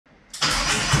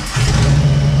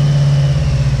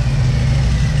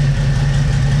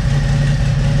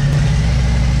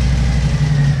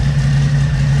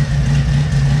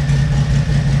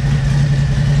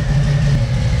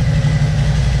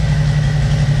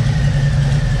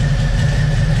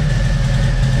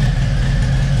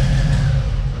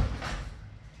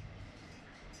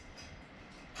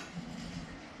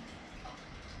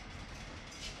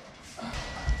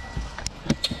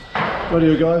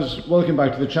Rightio guys, welcome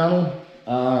back to the channel.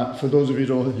 For those of you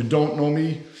who don't know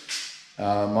me,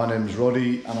 my name is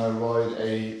Roddy and I ride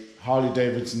a Harley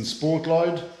Davidson Sport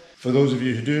Glide. For those of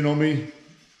you who do know me,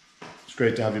 it's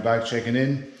great to have you back checking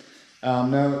in.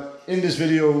 Now in this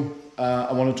video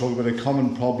I want to talk about a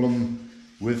common problem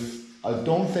with, I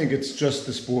don't think it's just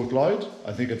the Sport Glide,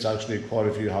 I think it's actually quite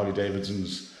a few Harley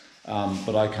Davidsons,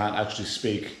 but I can't actually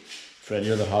speak for any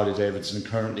other Harley Davidson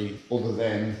currently other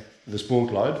than the Sport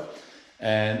Glide.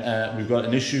 And we've got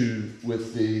an issue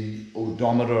with the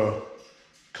odometer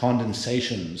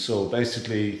condensation. So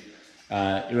basically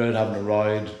you're out having a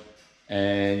ride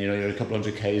and you're a couple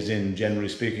hundred Ks in, generally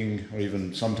speaking, or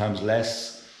even sometimes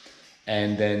less,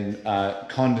 and then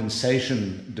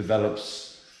condensation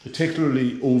develops,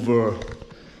 particularly over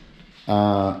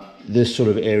this sort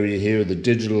of area here, this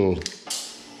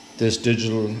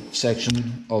digital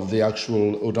section of the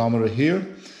actual odometer here.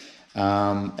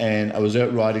 And I was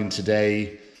out riding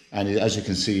today, and as you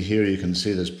can see here, you can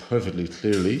see this perfectly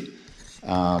clearly,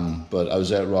 but I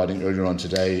was out riding earlier on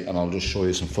today, and I'll just show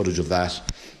you some footage of that,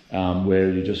 where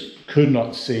you just could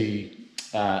not see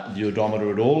the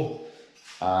odometer at all,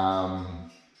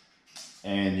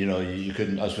 and you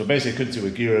couldn't, so basically I couldn't see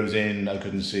what gear I was in, I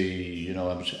couldn't see,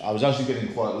 I was actually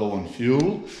getting quite low on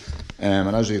fuel,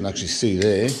 and as you can actually see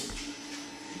there,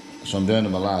 so I'm down to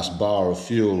my last bar of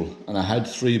fuel, and I had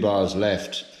 3 bars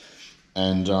left,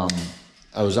 and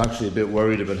I was actually a bit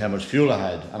worried about how much fuel I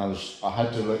had, and I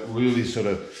had to really sort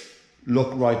of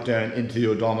look right down into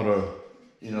the odometer,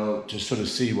 to sort of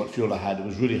see what fuel I had. It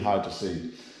was really hard to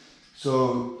see.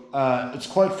 So it's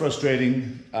quite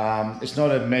frustrating. It's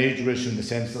not a major issue in the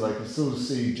sense that I can still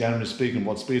see, generally speaking,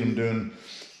 what speed I'm doing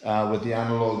with the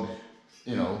analog,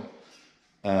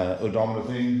 odometer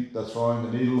thing. That's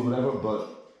fine, the needle or whatever,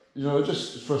 but it's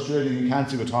just frustrating. You can't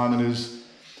see what time it is,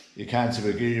 you can't see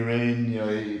what gear you're in,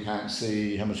 you can't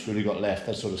see how much fuel you got left,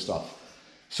 that sort of stuff.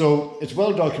 So it's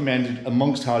well documented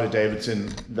amongst Harley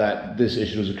Davidson that this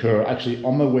issue does occur. Actually,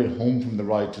 on my way home from the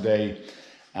ride today,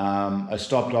 I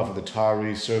stopped off at the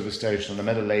Tyree service station and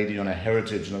I met a lady on a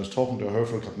Heritage, and I was talking to her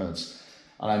for a couple of minutes,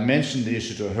 and I mentioned the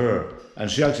issue to her, and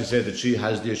she actually said that she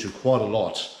has the issue quite a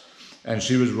lot, and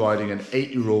she was riding an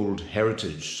 8-year-old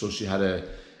Heritage, so she had a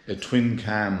twin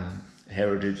cam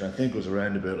Heritage. I think it was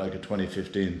around about like a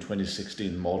 2015,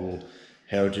 2016 model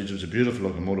Heritage. It was a beautiful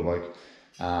looking motorbike.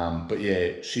 But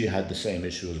yeah, she had the same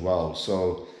issue as well.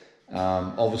 So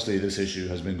obviously this issue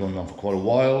has been going on for quite a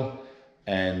while,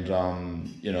 and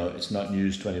it's not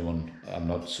news to anyone. I'm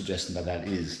not suggesting that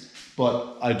is.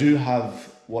 But I do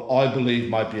have what I believe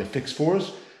might be a fix for it.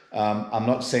 I'm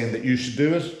not saying that you should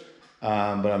do it,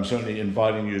 but I'm certainly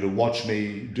inviting you to watch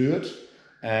me do it.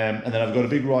 And then I've got a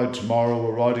big ride tomorrow.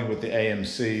 We're riding with the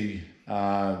AMC.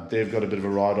 They've got a bit of a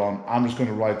ride on. I'm just going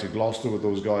to ride to Gloucester with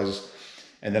those guys,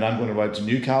 and then I'm going to ride to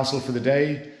Newcastle for the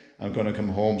day. I'm going to come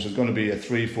home, so it's going to be a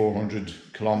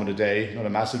 300-400 kilometer day, not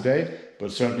a massive day,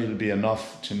 but certainly it'll be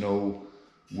enough to know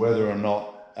whether or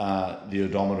not the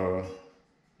odometer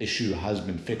issue has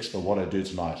been fixed for what I do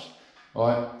tonight. All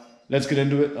right, let's get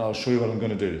into it, and I'll show you what I'm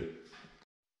going to do.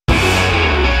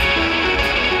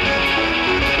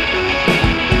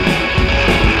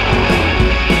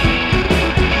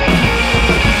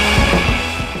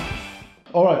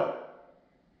 All right,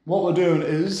 what we're doing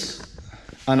is,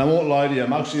 and I won't lie to you,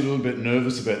 I'm actually a little bit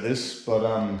nervous about this, but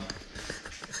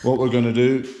what we're going to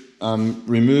do, I'm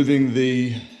removing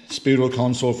the Speedo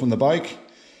console from the bike,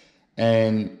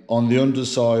 and on the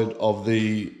underside of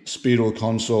the Speedo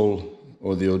console,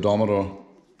 or the odometer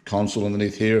console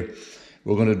underneath here,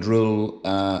 we're going to drill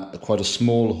quite a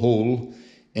small hole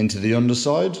into the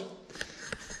underside,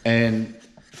 and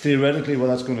theoretically what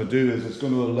that's going to do is it's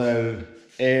going to allow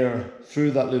air through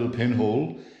that little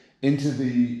pinhole into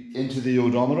the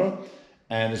odometer,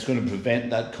 and it's going to prevent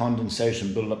that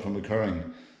condensation build-up from occurring.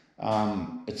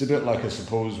 It's a bit like, I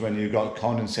suppose, when you've got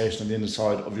condensation on the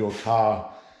inside of your car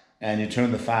and you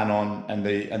turn the fan on and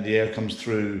the air comes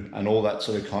through and all that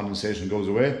sort of condensation goes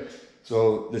away.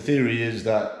 So the theory is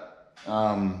that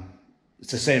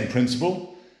it's the same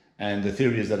principle, and the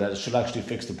theory is that it should actually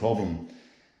fix the problem.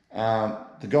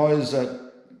 The guys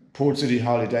at Port City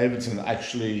Harley Davidson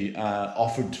actually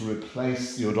offered to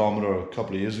replace the odometer a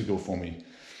couple of years ago for me,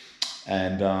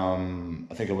 and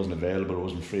I think I wasn't available, it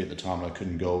wasn't free at the time, and I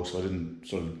couldn't go, so I didn't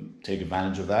sort of take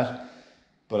advantage of that.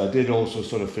 But I did also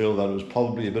sort of feel that it was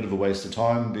probably a bit of a waste of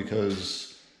time,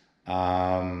 because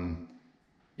we're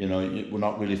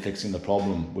not really fixing the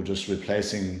problem, we're just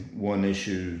replacing one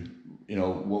issue,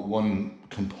 one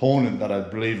component that I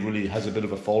believe really has a bit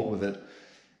of a fault with it,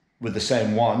 with the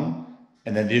same one,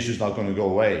 and then the issue's not going to go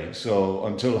away. So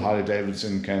until Harley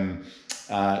Davidson can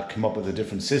come up with a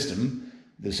different system,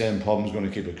 the same problem's going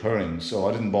to keep occurring. So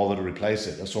I didn't bother to replace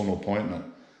it. I saw no point in it.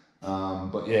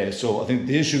 But yeah, so I think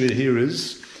the issue here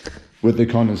is with the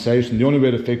condensation. The only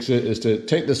way to fix it is to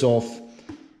take this off,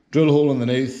 drill a hole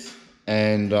underneath,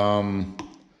 and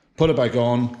put it back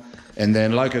on. And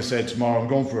then, like I said, tomorrow I'm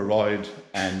going for a ride,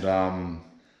 and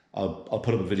I'll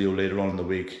put up a video later on in the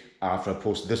week. After I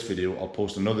post this video, I'll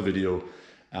post another video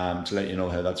to let you know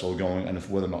how that's all going and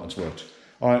whether or not it's worked.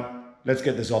 All right, let's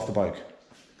get this off the bike.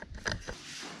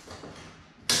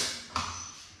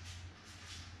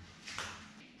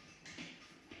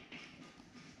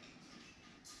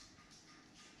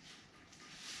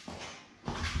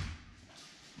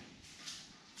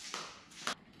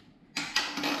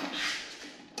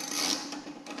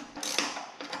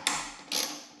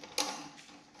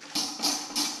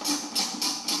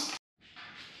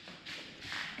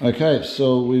 Okay,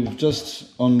 so we've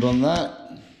just undone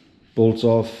that, bolts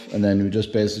off, and then we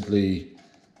just basically,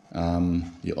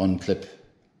 you unclip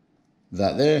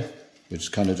that there,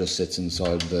 which kind of just sits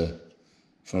inside the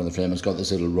front of the frame. It's got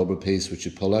this little rubber piece which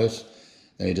you pull out,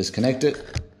 then you disconnect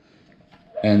it,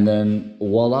 and then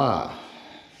voila,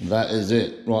 that is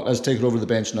it. Right, let's take it over to the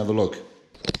bench and have a look.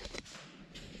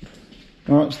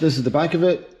 All right, so this is the back of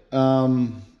it,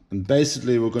 and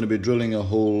basically we're going to be drilling a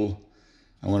hole.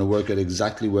 I want to work out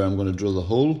exactly where I'm going to drill the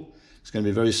hole. It's going to be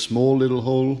a very small little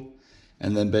hole,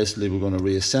 and then basically we're going to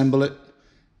reassemble it,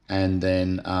 and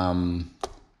then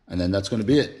that's going to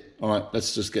be it. All right,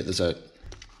 let's just get this out.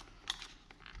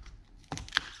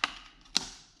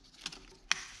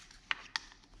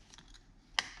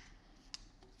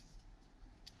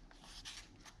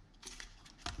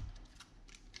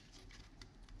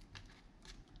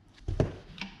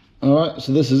 All right,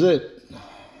 so this is it.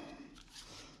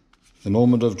 The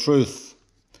moment of truth.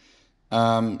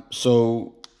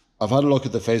 So I've had a look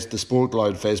at the Sport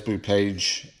Glide Facebook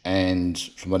page, and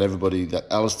from what everybody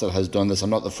else that has done this, I'm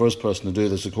not the first person to do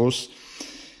this, of course.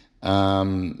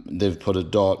 They've put a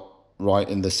dot right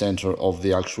in the center of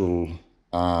the actual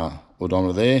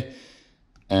odometer there.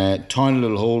 Tiny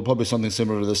little hole, probably something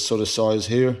similar to this sort of size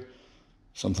here,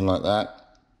 something like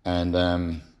that. And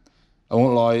I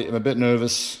won't lie, I'm a bit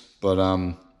nervous, but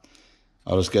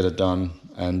I'll just get it done,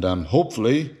 and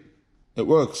hopefully it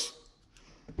works.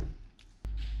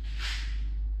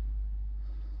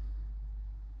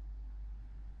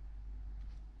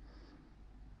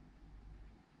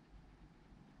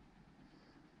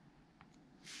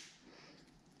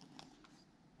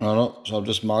 Alright, so I've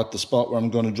just marked the spot where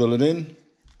I'm going to drill it in.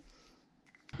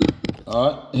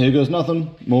 Alright, here goes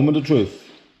nothing. Moment of truth.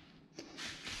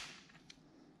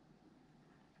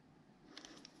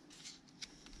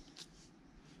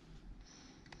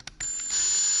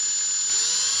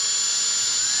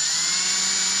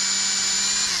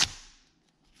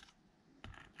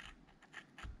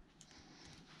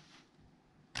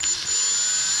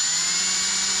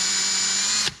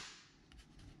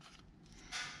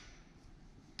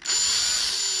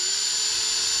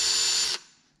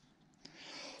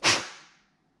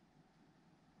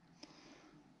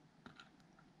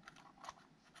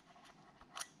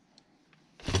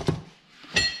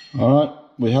 All right,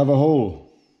 we have a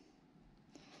hole.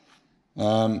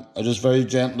 I just very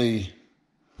gently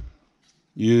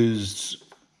used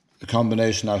a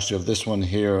combination actually of this one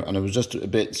here, and it was just a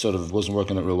bit sort of wasn't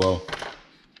working it real well.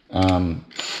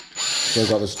 So I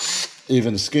got this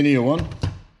even skinnier one.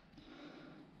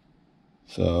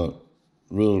 So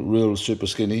real super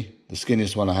skinny, the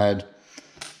skinniest one I had.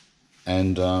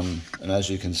 And as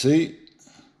you can see,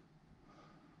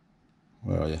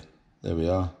 where are you? There we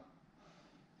are.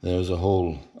 There's a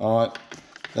hole. All right,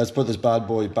 let's put this bad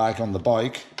boy back on the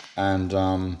bike, and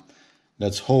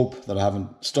let's hope that I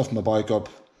haven't stuffed my bike up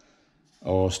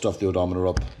or stuffed the odometer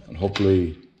up, and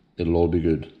hopefully it'll all be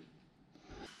good.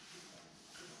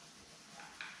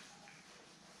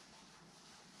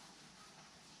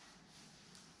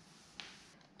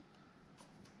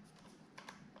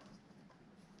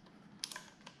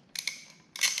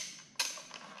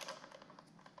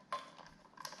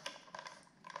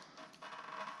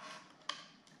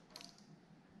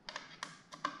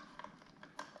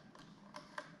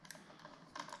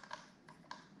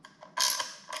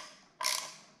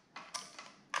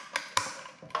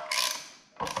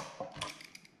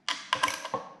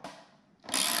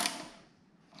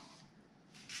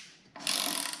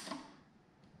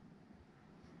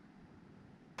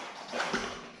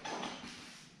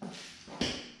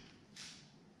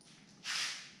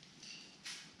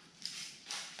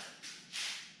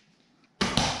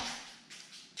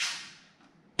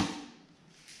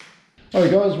 Alright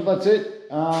guys, well that's it.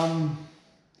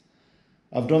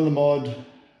 I've done the mod,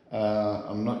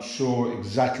 I'm not sure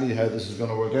exactly how this is going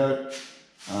to work out,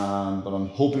 but I'm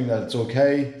hoping that it's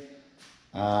okay.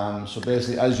 So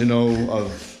basically, as you know,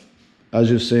 as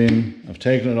you've seen, I've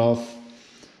taken it off.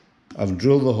 I've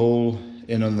drilled the hole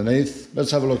in underneath.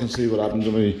 Let's have a look and see what happens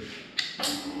when we...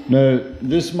 Now,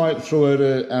 this might throw out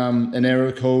an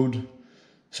error code.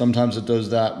 Sometimes it does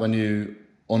that when you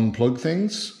unplug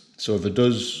things. So if it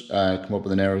does come up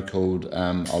with an error code,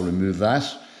 I'll remove that.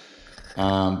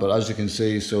 But as you can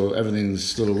see, so everything's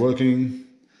still working.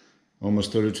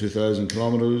 Almost 32,000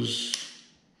 kilometers.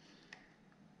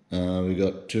 We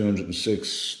got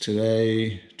 206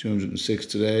 today,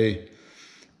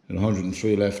 and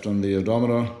 103 left on the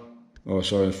odometer,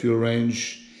 fuel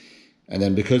range. And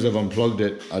then because I've unplugged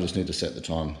it, I just need to set the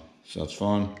time, so that's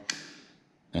fine.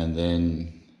 And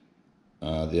then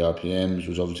the RPMs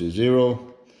was obviously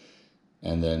 0,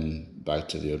 and then back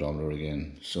to the odometer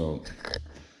again. So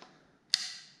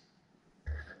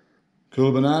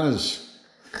cool bananas.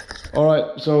 All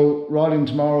right, so riding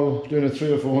tomorrow, doing a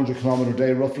 300 or 400 kilometer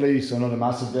day roughly, so not a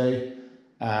massive day.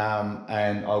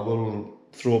 And I will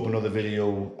throw up another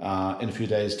video in a few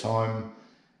days' time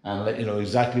and let you know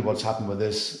exactly what's happened with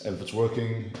this, if it's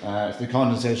working. If the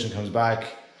condensation comes back,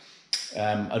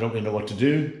 I don't really know what to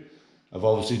do. I've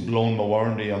obviously blown my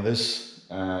warranty on this,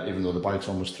 even though the bike's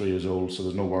almost 3 years old, so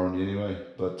there's no warranty anyway.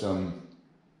 But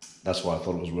that's why I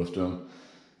thought it was worth doing.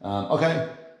 Okay.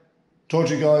 Talk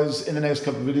to you guys in the next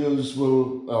couple of videos.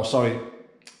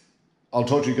 I'll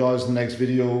talk to you guys in the next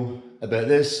video about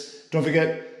this. Don't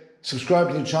forget, subscribe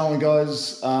to the channel,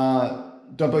 guys.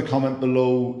 Dump a comment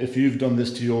below if you've done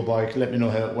this to your bike. Let me know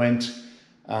how it went.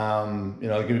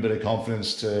 Give me a bit of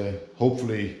confidence to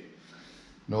hopefully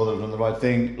know that I've done the right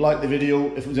thing. Like the video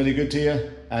if it was any good to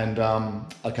you, and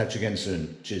I'll catch you again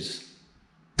soon. Cheers.